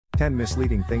10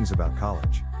 misleading things about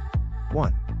college.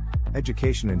 1.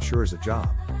 Education ensures a job.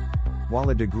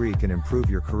 While a degree can improve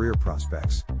your career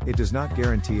prospects, it does not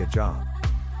guarantee a job.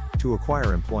 To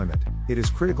acquire employment, it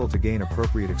is critical to gain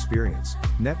appropriate experience,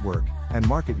 network, and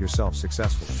market yourself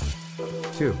successfully.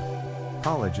 2.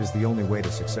 College is the only way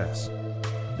to success.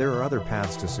 There are other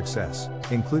paths to success,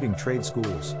 including trade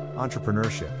schools,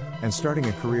 entrepreneurship, and starting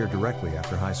a career directly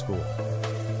after high school.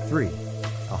 3.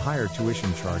 A higher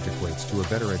tuition charge equates to a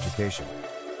better education.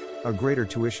 A greater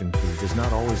tuition fee does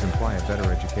not always imply a better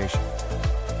education.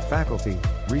 Faculty,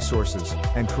 resources,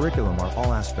 and curriculum are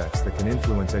all aspects that can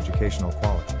influence educational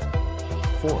quality.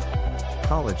 4.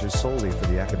 College is solely for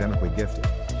the academically gifted.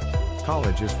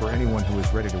 College is for anyone who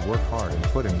is ready to work hard and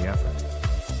put in the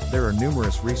effort. There are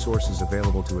numerous resources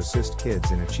available to assist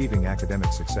kids in achieving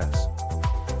academic success.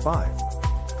 5.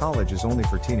 College is only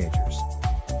for teenagers.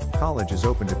 College is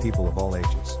open to people of all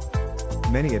ages.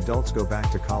 Many adults go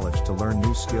back to college to learn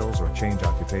new skills or change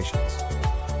occupations.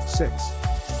 6.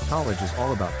 College is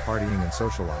all about partying and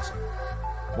socializing.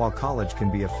 While college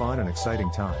can be a fun and exciting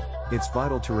time, it's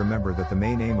vital to remember that the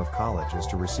main aim of college is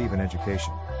to receive an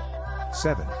education.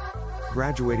 7.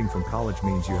 Graduating from college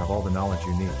means you have all the knowledge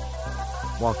you need.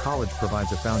 While college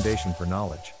provides a foundation for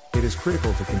knowledge, it is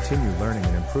critical to continue learning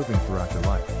and improving throughout your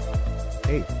life.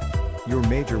 8. Your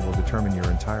major will determine your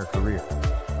entire career.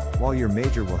 While your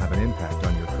major will have an impact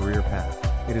on your career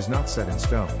path, it is not set in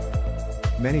stone.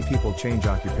 Many people change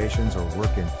occupations or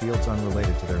work in fields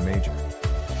unrelated to their major.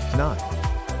 9.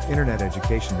 Internet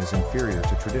education is inferior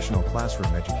to traditional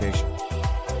classroom education.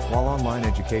 While online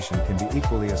education can be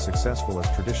equally as successful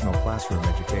as traditional classroom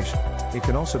education, it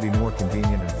can also be more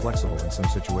convenient and flexible in some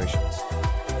situations.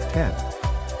 10.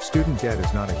 Student debt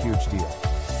is not a huge deal.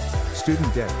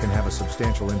 Student debt can have a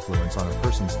substantial influence on a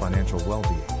person's financial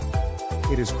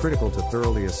well-being. It is critical to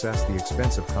thoroughly assess the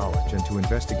expense of college and to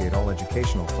investigate all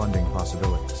educational funding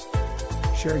possibilities.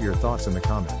 Share your thoughts in the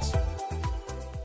comments.